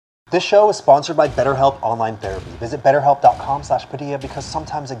This show is sponsored by BetterHelp Online Therapy. Visit betterhelp.com/Padilla because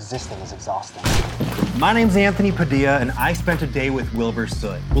sometimes existing is exhausting. My name's Anthony Padilla, and I spent a day with Wilbur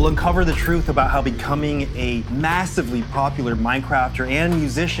Soot. We'll uncover the truth about how becoming a massively popular Minecrafter and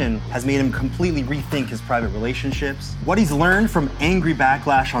musician has made him completely rethink his private relationships, what he's learned from angry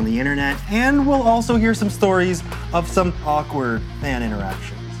backlash on the internet, and we'll also hear some stories of some awkward fan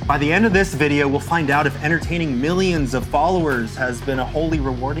interactions. By the end of this video, we'll find out if entertaining millions of followers has been a wholly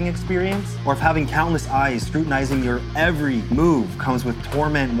rewarding experience, or if having countless eyes scrutinizing your every move comes with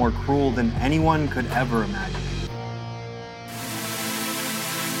torment more cruel than anyone could ever imagine.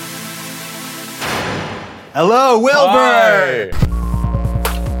 Hello, Wilbur! Hi.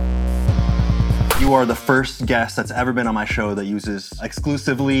 You are the first guest that's ever been on my show that uses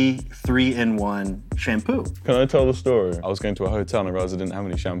exclusively 3-in-1 shampoo. Can I tell the story? I was going to a hotel and I realized I didn't have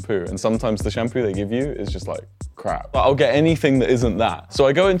any shampoo. And sometimes the shampoo they give you is just like crap. I'll get anything that isn't that. So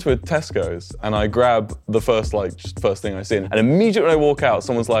I go into a Tesco's and I grab the first thing I see. And immediately when I walk out,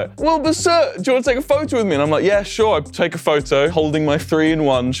 someone's like, Wilbur Soot, do you want to take a photo with me? And I'm like, yeah, sure. I take a photo holding my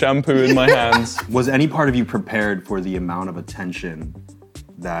 3-in-1 shampoo in my hands. Was any part of you prepared for the amount of attention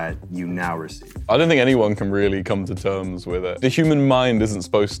that you now receive? I don't think anyone can really come to terms with it. The human mind isn't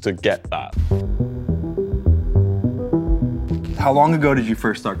supposed to get that. How long ago did you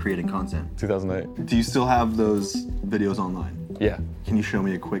first start creating content? 2008. Do you still have those videos online? Yeah. Can you show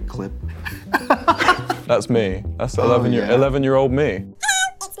me a quick clip? That's me. That's 11-year-old me.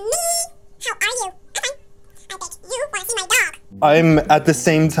 It's me. How are you? I bet you want to see my dog. I'm at the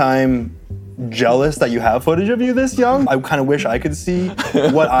same time jealous that you have footage of you this young. I kind of wish I could see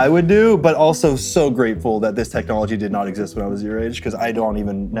what I would do, but also so grateful that this technology did not exist when I was your age, because I don't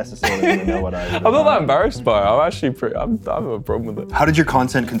even necessarily even know what I would do. I'm not that embarrassed by it. I'm actually I don't have a problem with it. How did your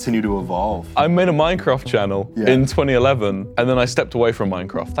content continue to evolve? I made a Minecraft channel in 2011, and then I stepped away from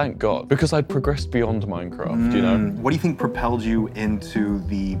Minecraft, thank God, because I'd progressed beyond Minecraft, you know? What do you think propelled you into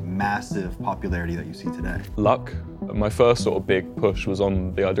the massive popularity that you see today? Luck. My first sort of big push was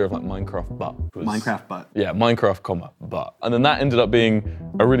on the idea of like Minecraft butt. Minecraft butt. Yeah, Minecraft, butt. And then that ended up being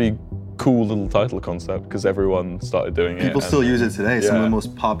a really cool little title concept because everyone started doing it. People still use it today. Some of Yeah. the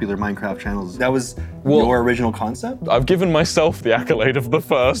most popular Minecraft channels. That was your original concept? I've given myself the accolade of the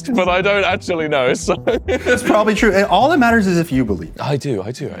first, but I don't actually know, so. That's probably true. And all that matters is if you believe. I do.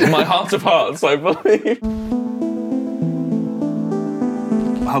 In my heart of hearts, I believe.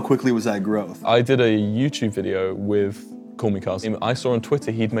 How quickly was that growth? I did a YouTube video with Call Me Carson. I saw on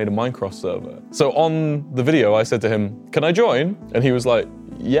Twitter he'd made a Minecraft server. So on the video, I said to him, can I join? And he was like,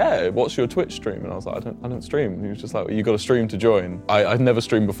 yeah, what's your Twitch stream? And I was like, I don't stream. And he was just like, well, you got to stream to join. I'd never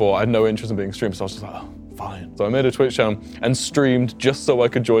streamed before. I had no interest in being streamed, so I was just like, oh, fine. So I made a Twitch channel and streamed just so I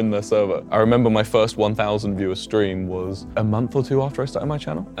could join their server. I remember my first 1,000 viewer stream was a month or two after I started my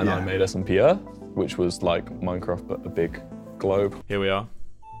channel. And I made SMP Earth, which was like Minecraft, but a big globe. Here we are.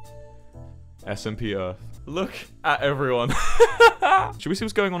 SMP Earth. Look at everyone. Should we see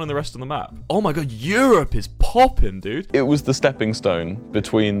what's going on in the rest of the map? Oh my god, Europe is popping, dude. It was the stepping stone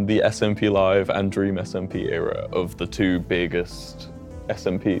between the SMP Live and Dream SMP era of the two biggest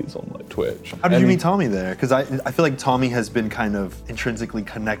SMPs on like Twitch. How did you meet Tommy there? Because I feel like Tommy has been kind of intrinsically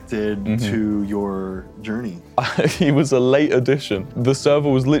connected to your journey. He was a late addition. The server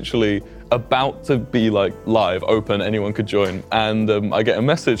was literally about to be like live, open, anyone could join. And I get a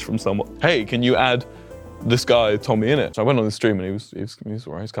message from someone, hey, can you add this guy, Tommy, in it? So I went on the stream and he was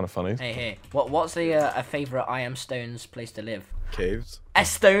alright, he's kind of funny. Hey, what's a favourite I Am Stone's place to live? Caves.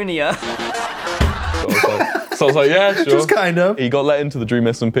 Estonia. So I was like, yeah, sure. Just kind of. He got let into the Dream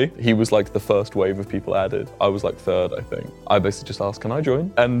SMP. He was like the first wave of people added. I was like third, I think. I basically just asked, can I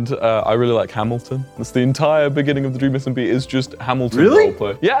join? And I really like Hamilton. That's the entire beginning of the Dream SMP is just Hamilton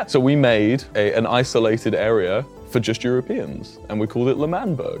roleplay. Yeah. So we made an isolated area for just Europeans, and we called it Le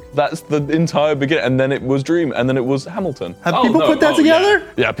Manburg. That's the entire beginning, and then it was Dream, and then it was Hamilton. Have people put that together?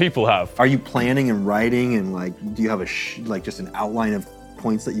 Yeah, people have. Are you planning and writing, and like, do you have like just an outline of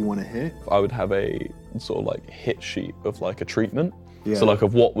points that you want to hit? I would have a sort of like hit sheet of like a treatment. Yeah. So like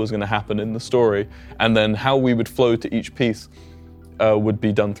of what was going to happen in the story, and then how we would flow to each piece would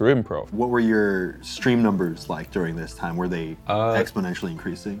be done through improv. What were your stream numbers like during this time? Were they exponentially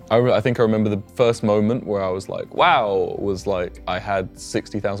increasing? I think I remember the first moment where I was like, wow, was like I had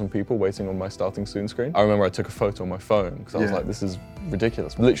 60,000 people waiting on my starting soon screen. I remember I took a photo on my phone because I was like, this is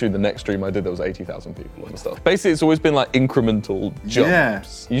ridiculous. Literally the next stream I did, there was 80,000 people and stuff. Basically, it's always been like incremental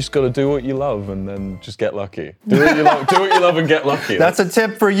jumps. You just got to do what you love and then just get lucky. Do what you love, do what you love and get lucky. That's a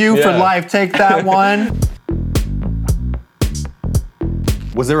tip for you for life. Take that one.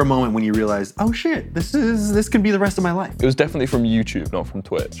 Was there a moment when you realized, oh shit, this could be the rest of my life? It was definitely from YouTube, not from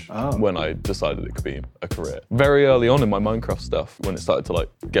Twitch, Oh. when I decided it could be a career. Very early on in my Minecraft stuff, when it started to like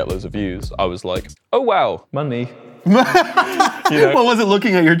get loads of views, I was like, oh wow, money. What was it,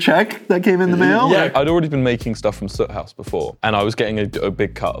 looking at your check that came in the mail? Yeah, I'd already been making stuff from Soot House before, and I was getting a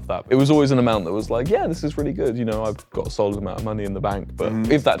big cut of that. It was always an amount that was like, yeah, this is really good. You know, I've got a solid amount of money in the bank, but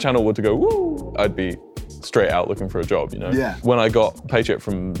if that channel were to go, woo, I'd be straight out looking for a job, you know? Yeah. When I got a paycheck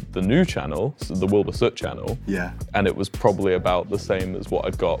from the new channel, so the Wilbur Soot channel, Yeah. and it was probably about the same as what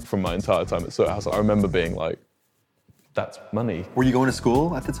I'd got from my entire time at Soot House, I remember being like, that's money. Were you going to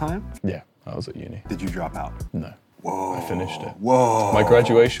school at the time? Yeah, I was at uni. Did you drop out? No. Whoa. I finished it. Whoa. My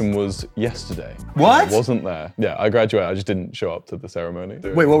graduation was yesterday. What? I wasn't there. Yeah, I graduated. I just didn't show up to the ceremony.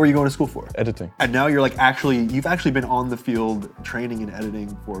 Wait, what were you going to school for? Editing. And now you're like you've actually been on the field training and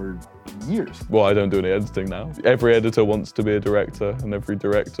editing for years. Well, I don't do any editing now. Every editor wants to be a director, and every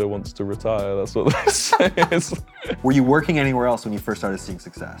director wants to retire. That's what they say. Were you working anywhere else when you first started seeing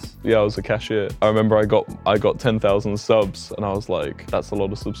success? Yeah, I was a cashier. I remember I got 10,000 subs, and I was like, that's a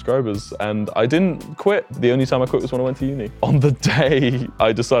lot of subscribers. And I didn't quit. The only time I quit was when I went to uni. On the day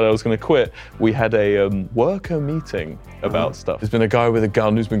I decided I was going to quit, we had a worker meeting about stuff. There's been a guy with a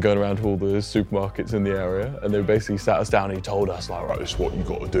gun who's been going around to all the supermarkets in the area, and they basically sat us down and he told us, like, right, This is what you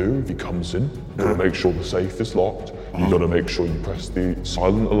got to do if he comes in. You got to make sure the safe is locked. You got to make sure you press the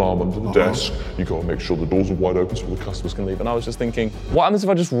silent alarm under the desk. You got to make sure the doors are wide open so the customers can leave. and I was just thinking, what happens if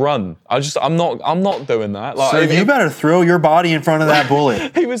I just run? I'm not doing that. Like, So you better throw your body in front of that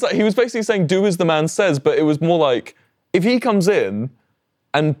bullet. he was basically saying, do as the man says, but it was more like, if he comes in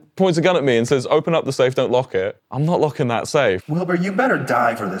and points a gun at me and says, open up the safe, don't lock it, I'm not locking that safe. Wilbur, you better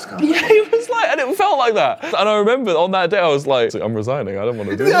die for this company. Yeah, he was like, and it felt like that. And I remember on that day, I was like, I'm resigning, I don't want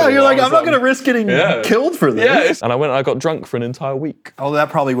to do Yeah, this. you're like, I was I'm not going to risk getting killed for this. Yeah, and I went and I got drunk for an entire week. Oh, that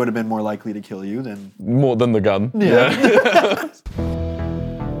probably would have been more likely to kill you than... More than the gun. Yeah.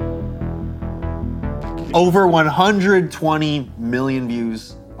 Over 120 million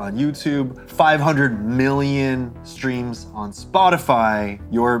views on YouTube, 500 million streams on Spotify.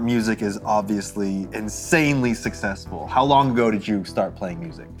 Your music is obviously insanely successful. How long ago did you start playing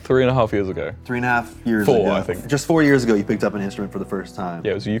music? 3.5 years ago. 3.5 years Four, ago. I think. Just 4 years ago, you picked up an instrument for the first time.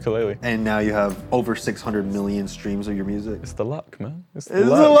 Yeah, it was a ukulele. And now you have over 600 million streams of your music. It's the luck, man. It's the Is it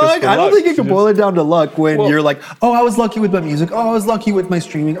luck. luck? It's the I don't luck. think you can boil it down to luck when Well- you're like, oh, I was lucky with my music. Oh, I was lucky with my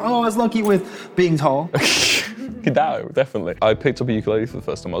streaming. Oh, I was lucky with being tall. No, definitely. I picked up a ukulele for the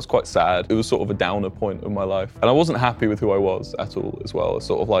first time. I was quite sad. It was sort of a downer point of my life. And I wasn't happy with who I was at all as well. It's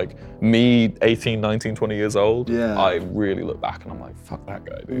sort of like me, 18, 19, 20 years old. Yeah. I really look back and I'm like, fuck that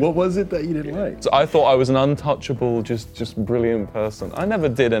guy, dude. What was it that you didn't like? So I thought I was an untouchable, just brilliant person. I never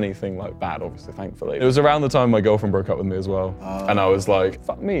did anything like bad, obviously, thankfully. It was around the time my girlfriend broke up with me as well. And I was like,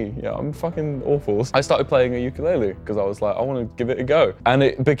 fuck me, yeah, I'm fucking awful. I started playing a ukulele because I was like, I want to give it a go. And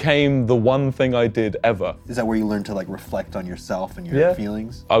it became the one thing I did ever. Is that where you learn to like reflect on yourself and your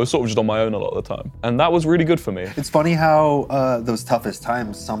feelings? I was sort of just on my own a lot of the time. And that was really good for me. It's funny how those toughest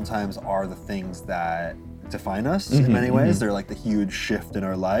times sometimes are the things that define us in many ways. They're like the huge shift in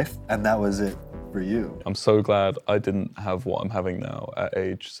our life. And that was it for you. I'm so glad I didn't have what I'm having now at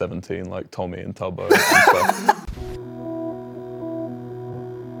age 17, like Tommy and Tubbo and stuff.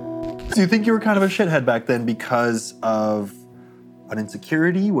 Do you think you were kind of a shithead back then because of an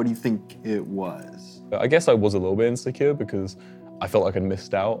insecurity? What do you think it was? I guess I was a little bit insecure because I felt like I'd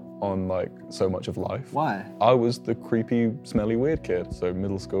missed out on like so much of life. Why? I was the creepy, smelly, weird kid. So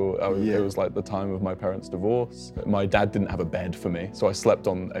middle school, Yeah. it was like the time of my parents' divorce. My dad didn't have a bed for me, so I slept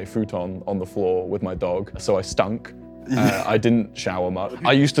on a futon on the floor with my dog. So I stunk. I didn't shower much.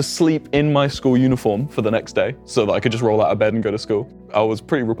 I used to sleep in my school uniform for the next day so that I could just roll out of bed and go to school. I was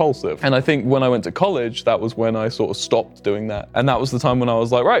pretty repulsive. And I think when I went to college, that was when I sort of stopped doing that. And that was the time when I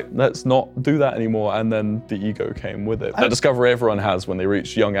was like, right, let's not do that anymore. And then the ego came with it. That discovery everyone has when they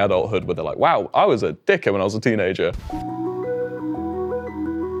reach young adulthood where they're like, wow, I was a dickhead when I was a teenager.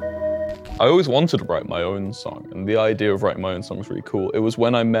 I always wanted to write my own song, and the idea of writing my own song was really cool. It was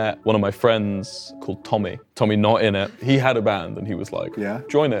when I met one of my friends called Tommy. Tommy not in it. He had a band, and he was like, Yeah?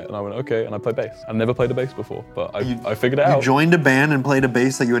 join it. And I went, okay, and I played bass. I never played a bass before, but I figured it You out. joined a band and played a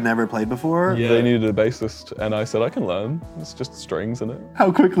bass that you had never played before? Yeah. They needed a bassist, and I said, I can learn. It's just strings in it.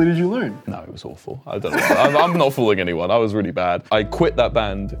 How quickly did you learn? No, it was awful. I don't know. I'm not fooling anyone. I was really bad. I quit that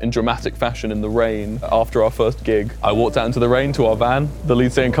band in dramatic fashion in the rain after our first gig. I walked out into the rain to our van. The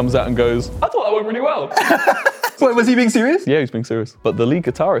lead singer comes out and goes, I thought that went really well. Wait, was he being serious? Yeah, he's being serious. But the lead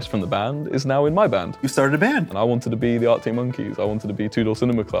guitarist from the band is now in my band. You started a band. And I wanted to be the Arctic Monkeys. I wanted to be Two Door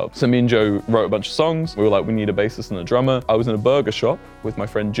Cinema Club. So me and Joe wrote a bunch of songs. We were like, we need a bassist and a drummer. I was in a burger shop with my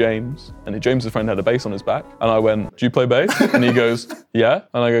friend James, and James's friend had a bass on his back. And I went, do you play bass? And he goes, yeah.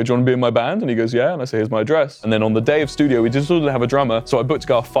 And I go, do you want to be in my band? And he goes, yeah. And I say, here's my address. And then on the day of studio, we just wanted to have a drummer. So I booked a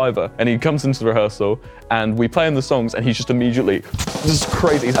guy off Fiverr, and he comes into the rehearsal, and we play in the songs, and he's just immediately, this is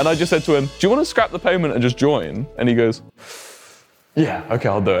crazy. And I just said to him, do you want to scrap the payment and just join? And he goes, yeah, okay,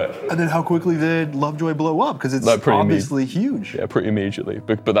 I'll do it. And then how quickly did Lovejoy blow up? Because it's Like, pretty obviously huge. Yeah, pretty immediately.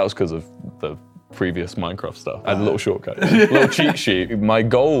 But that was because of the previous Minecraft stuff. I had a little shortcut, a little cheat sheet. My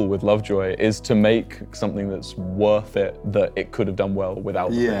goal with Lovejoy is to make something that's worth it, that it could have done well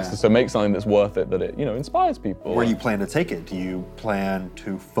without Yeah. this. So make something that's worth it, that it, inspires people. Where do you plan to take it? Do you plan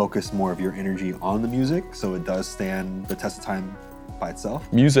to focus more of your energy on the music so it does stand the test of time by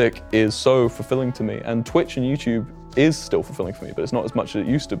itself? Music is so fulfilling to me, and Twitch and YouTube is still fulfilling for me, but it's not as much as it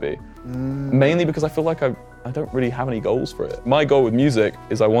used to be. Mainly because I feel like I don't really have any goals for it. My goal with music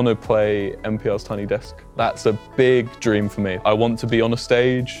is I want to play NPR's Tiny Desk. That's a big dream for me. I want to be on a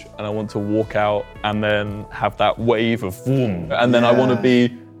stage and I want to walk out and then have that wave of boom. And then I want to be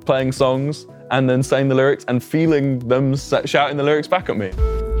playing songs and then saying the lyrics and feeling them shouting the lyrics back at me.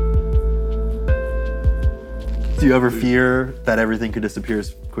 Do you ever fear that everything could disappear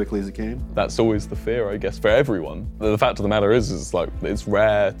as quickly as it came? That's always the fear, I guess, for everyone. The fact of the matter is like, it's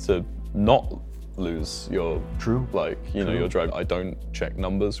rare to not lose your your drive. I don't check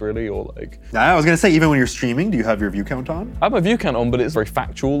numbers really, or like. I was gonna say, even when you're streaming, do you have your view count on? I have my view count on, but it's very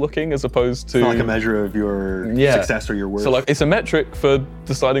factual looking as opposed to. It's not like a measure of your success or your worth. So like, it's a metric for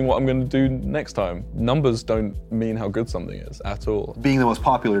deciding what I'm going to do next time. Numbers don't mean how good something is at all. Being the most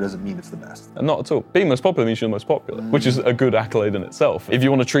popular doesn't mean it's the best. And not at all. Being most popular means you're the most popular, which is a good accolade in itself. If you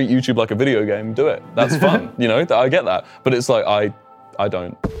want to treat YouTube like a video game, do it. That's fun, I get that. But it's like, I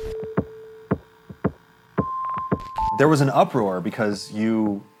don't. There was an uproar because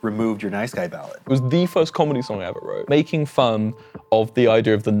you removed your Nice Guy ballad. It was the first comedy song I ever wrote, making fun of the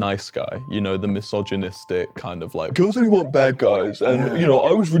idea of the nice guy, the misogynistic kind of like, girls only want bad guys, and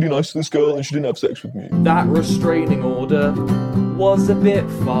I was really nice to this girl and she didn't have sex with me. That restraining order was a bit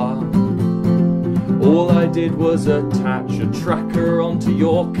far. All I did was attach a tracker onto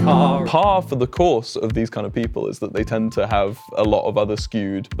your car. Par for the course of these kind of people is that they tend to have a lot of other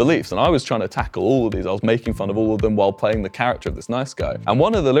skewed beliefs. And I was trying to tackle all of these. I was making fun of all of them while playing the character of this nice guy. And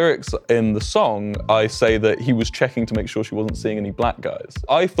one of the lyrics in the song, I say that he was checking to make sure she wasn't seeing any black guys.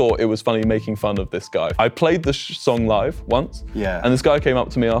 I thought it was funny making fun of this guy. I played the song live once. Yeah. And this guy came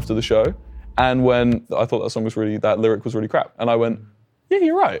up to me after the show. And when I thought that lyric was really crap. And I went, yeah,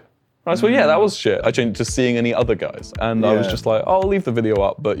 you're right. And I said, well, yeah, that was shit. I changed it to seeing any other guys. And I was just like, I'll leave the video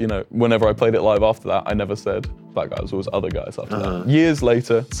up. But, whenever I played it live after that, I never said black guys. It was other guys after that. Years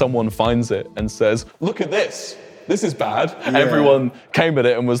later, someone finds it and says, look at this. This is bad. Yeah. Everyone came at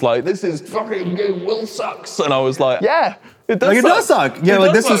it and was like, this is fucking Will sucks. And I was like, yeah, it does suck. It does suck. Yeah,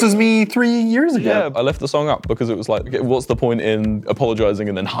 like this was me 3 years ago. Yeah, I left the song up because it was like, what's the point in apologizing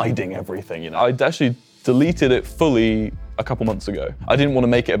and then hiding everything, I actually deleted it fully a couple months ago. I didn't want to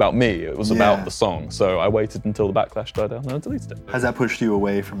make it about me. It was about the song. So I waited until the backlash died down and I deleted it. Has that pushed you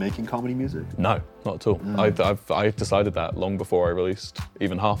away from making comedy music? No, not at all. I decided that long before I released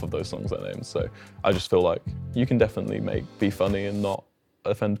even half of those songs I named. So I just feel like you can definitely be funny and not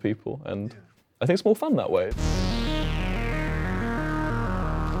offend people. And I think it's more fun that way.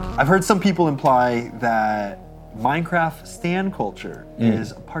 I've heard some people imply that Minecraft stan culture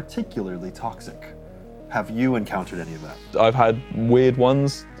is particularly toxic. Have you encountered any of that? I've had weird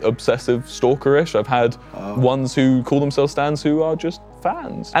ones, obsessive, stalkerish. I've had ones who call themselves stans who are just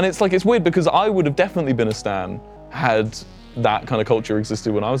fans. And it's weird because I would have definitely been a stan had that kind of culture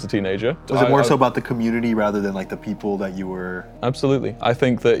existed when I was a teenager. Was it more so about the community rather than like the people that you were? Absolutely. I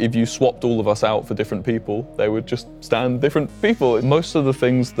think that if you swapped all of us out for different people, they would just stan different people. Most of the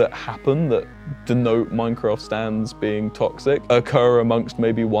things that happen that denote Minecraft stans being toxic occur amongst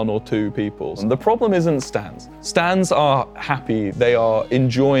maybe 1 or 2 people. And the problem isn't stans. Stans are happy. They are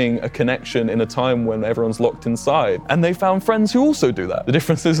enjoying a connection in a time when everyone's locked inside. And they found friends who also do that. The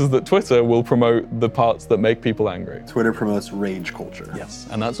difference is that Twitter will promote the parts that make people angry. Twitter promotes rage culture. Yes,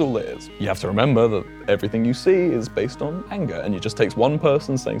 and that's all it is. You have to remember that everything you see is based on anger, and it just takes one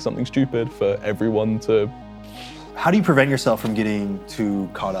person saying something stupid for everyone to... How do you prevent yourself from getting too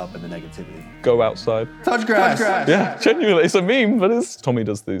caught up in the negativity? Go outside. Touch grass. Yeah, genuinely, it's a meme, but it's... Tommy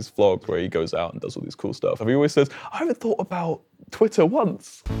does these vlogs where he goes out and does all these cool stuff. And he always says, I haven't thought about Twitter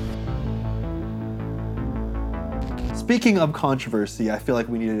once. Speaking of controversy, I feel like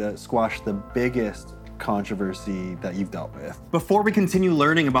we need to squash the biggest controversy that you've dealt with. Before we continue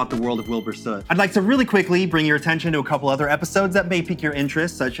learning about the world of Wilbur Soot, I'd like to really quickly bring your attention to a couple other episodes that may pique your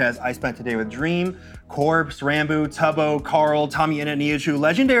interest, such as I Spent a Day with Dream, Corpse, Rambo, Tubbo, Carl, Tommy Innit, Niachu,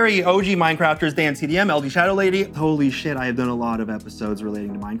 legendary OG Minecrafters, Dan CDM, LD Shadow Lady. Holy shit, I have done a lot of episodes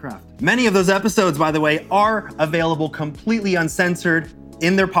relating to Minecraft. Many of those episodes, by the way, are available completely uncensored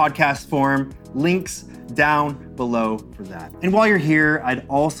in their podcast form. Links down below for that. And while you're here, I'd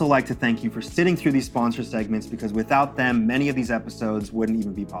also like to thank you for sitting through these sponsor segments, because without them, many of these episodes wouldn't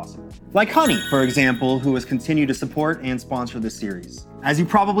even be possible. Like Honey, for example, who has continued to support and sponsor this series. As you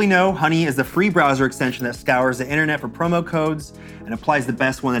probably know, Honey is the free browser extension that scours the internet for promo codes and applies the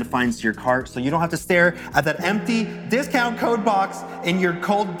best one that it finds to your cart, so you don't have to stare at that empty discount code box in your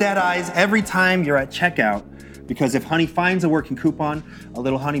cold dead eyes every time you're at checkout. Because if Honey finds a working coupon, a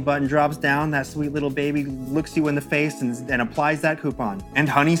little Honey button drops down, that sweet little baby looks you in the face and applies that coupon. And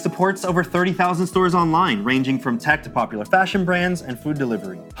Honey supports over 30,000 stores online, ranging from tech to popular fashion brands and food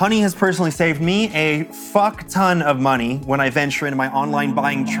delivery. Honey has personally saved me a fuck ton of money when I venture into my online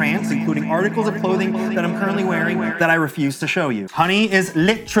buying trance, including articles of clothing that I'm currently wearing that I refuse to show you. Honey is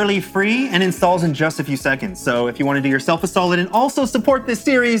literally free and installs in just a few seconds. So if you want to do yourself a solid and also support this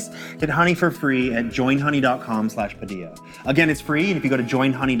series, get Honey for free at joinhoney.com/Padilla. Again, it's free, and if you go to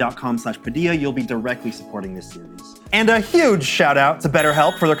joinhoney.com/Padilla, you'll be directly supporting this series. And a huge shout out to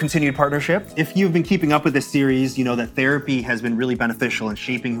BetterHelp for their continued partnership. If you've been keeping up with this series, you know that therapy has been really beneficial in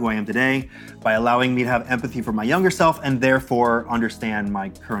shaping who I am today by allowing me to have empathy for my younger self and therefore understand my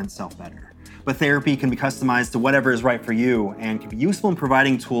current self better. But therapy can be customized to whatever is right for you and can be useful in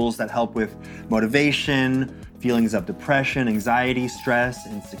providing tools that help with motivation, feelings of depression, anxiety, stress,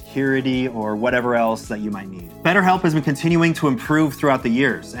 insecurity, or whatever else that you might need. BetterHelp has been continuing to improve throughout the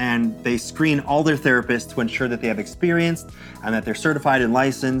years, and they screen all their therapists to ensure that they have experience and that they're certified and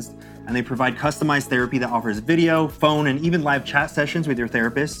licensed, and they provide customized therapy that offers video, phone, and even live chat sessions with your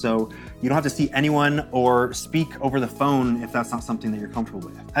therapist, so you don't have to see anyone or speak over the phone if that's not something that you're comfortable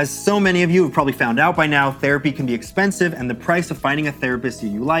with. As so many of you have probably found out by now, therapy can be expensive, and the price of finding a therapist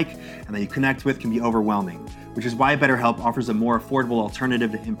you like and that you connect with can be overwhelming, which is why BetterHelp offers a more affordable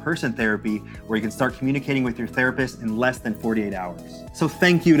alternative to in-person therapy where you can start communicating with your therapist in less than 48 hours. So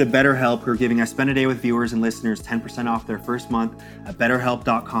thank you to BetterHelp who are giving I Spend a Day with viewers and listeners 10% off their first month at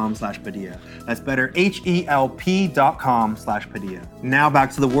betterhelp.com/Padilla. That's betterhelp.com/Padilla. Now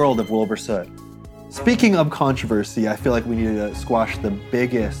back to the world of Wilbur Soot. Speaking of controversy, I feel like we need to squash the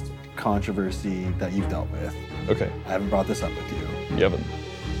biggest controversy that you've dealt with. Okay. I haven't brought this up with you. You haven't.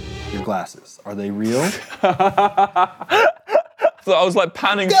 Your glasses, are they real? So I was like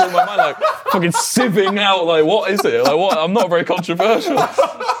panning through my mind, like fucking sieving out, like what is it? Like what? I'm not very controversial.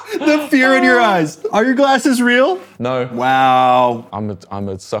 The fear in your eyes. Are your glasses real? No. Wow. I'm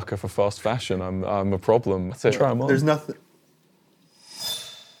a sucker for fast fashion. I'm a problem. Let's try them on. There's nothing.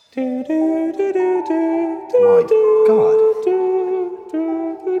 My God.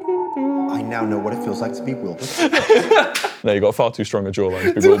 I now know what it feels like to be Wilbur. No, you got far too strong a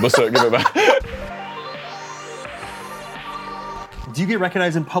jawline to be Wilbur, so give it back. Do you get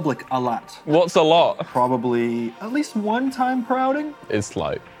recognized in public a lot? What's a lot? Probably at least one time per outing. It's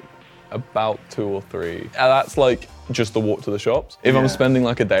like about 2 or 3. And that's like just the walk to the shops. If Yeah. I'm spending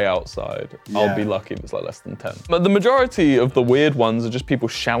like a day outside, I'll Yeah. be lucky if it's like less than 10. But the majority of the weird ones are just people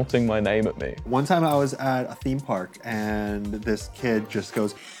shouting my name at me. One time I was at a theme park and this kid just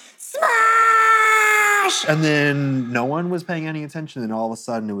goes, Smash! and then no one was paying any attention, and all of a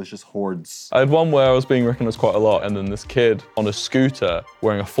sudden it was just hordes. I had one where I was being recognized quite a lot, and then this kid on a scooter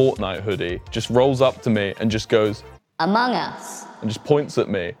wearing a Fortnite hoodie just rolls up to me and just goes, Among Us. and just points at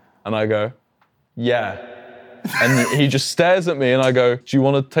me, and I go, yeah. And he just stares at me, and I go, do you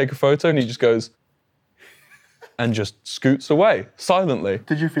want to take a photo? And he just goes, and just scoots away, silently.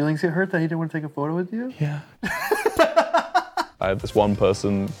 Did your feelings get hurt that he didn't want to take a photo with you? Yeah. I had this one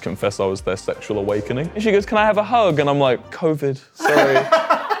person confess I was their sexual awakening. And she goes, can I have a hug? And I'm like, COVID, sorry.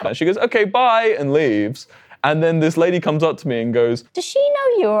 And she goes, okay, bye, and leaves. And then this lady comes up to me and goes, Does she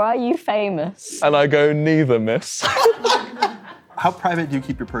know you or are you famous? and I go, neither, miss. How private do you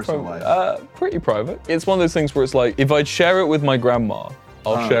keep your personal life? Pretty private. It's one of those things where it's like, if I'd share it with my grandma,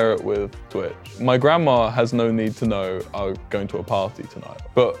 I'll share it with Twitch. My grandma has no need to know I'm going to a party tonight.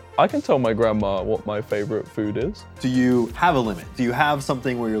 But I can tell my grandma what my favorite food is. Do you have a limit? Do you have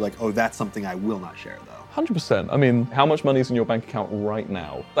something where you're like, oh, that's something I will not share though? 100%. I mean, how much money is in your bank account right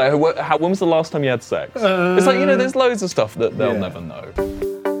now? Like, when was the last time you had sex? It's like, there's loads of stuff that they'll never know.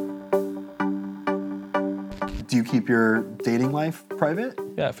 Do you keep your dating life private?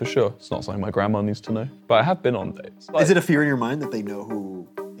 Yeah, for sure. It's not something my grandma needs to know. But I have been on dates. Is it a fear in your mind that they know who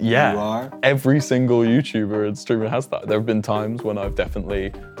Yeah, you are? every single YouTuber and streamer has that. There have been times when I've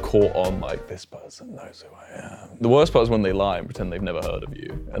definitely caught on like, this person knows who I am. The worst part is when they lie and pretend they've never heard of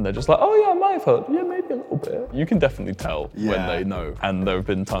you. And they're just like, oh yeah, I might have heard. Yeah, maybe a little bit. You can definitely tell when they know. And there have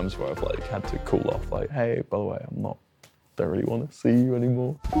been times where I've like had to cool off like, hey, by the way, don't really want to see you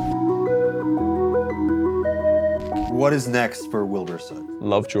anymore. What is next for Wilbur Soot?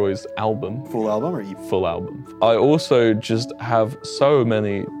 Lovejoy's album. Full album or EP? Full album. I also just have so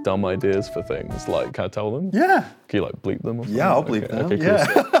many dumb ideas for things. Like, can I tell them? Yeah. Can you like bleep them or something? Yeah, I'll bleep Okay, them. okay, cool.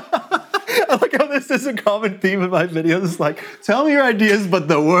 Yeah. I like how this is a common theme in my videos. It's like, tell me your ideas, but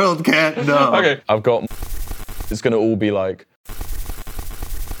the world can't know. Okay, I've got. It's gonna all be like.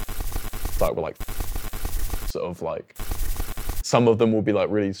 We're like. Sort of like. Some of them will be like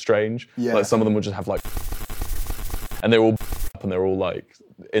really strange. Yeah. Like some of them will just have like. And they're all. And they're all like.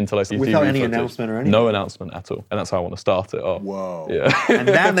 Interlaced. Without TV any footage. announcement or anything? No announcement at all. And that's how I want to start it off. Whoa. Yeah. And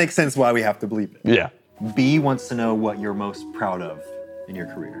that makes sense why we have to bleep it. Yeah. B wants to know what you're most proud of in your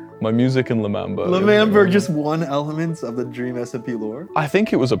career. My music in L'Manberg. L'Manberg, just one element of the Dream SMP lore? I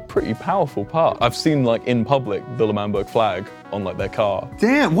think it was a pretty powerful part. I've seen like in public the L'Manberg flag on like their car.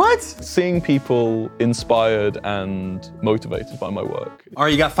 Damn, what? Seeing people inspired and motivated by my work. All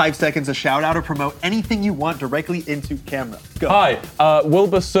right, you got 5 seconds to shout out or promote anything you want directly into camera. Go. Hi,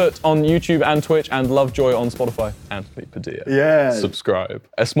 Wilbur Soot on YouTube and Twitch and Lovejoy on Spotify. Anthony Padilla. Yeah. Subscribe.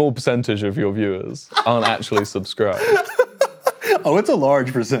 A small percentage of your viewers aren't actually subscribed. Oh, it's a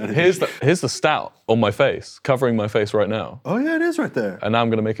large percentage. Here's the stat on my face, covering my face right now. Oh yeah, it is right there. And now I'm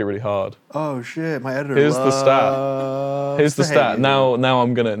gonna make it really hard. Oh shit, my editor Here's the stat. loves Here's the to hate stat. me. Now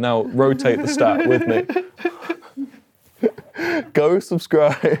I'm gonna rotate the stat with me. Go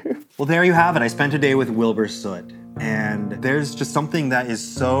subscribe. Well, there you have it. I spent a day with Wilbur Soot. And there's just something that is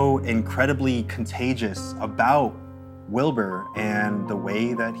so incredibly contagious about Wilbur and the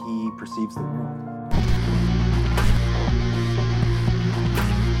way that he perceives the world.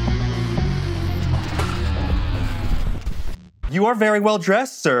 You are very well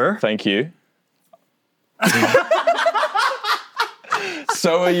dressed, sir. Thank you.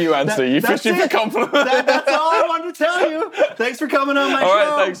 So are you, Anthony. You that's fishing for it. compliment. That's all I wanted to tell you. Thanks for coming on my All show.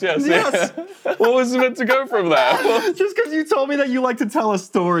 right, thanks. Yes. Yes. What was meant to go from there? Just because you told me that you like to tell a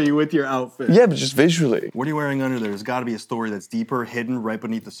story with your outfit. Yeah, but just visually. What are you wearing under there? There's got to be a story that's deeper, hidden right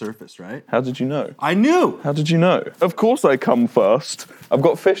beneath the surface, right? How did you know? I knew. How did you know? Of course I come first. I've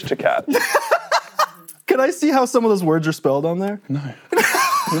got fish to catch. Can I see how some of those words are spelled on there? No.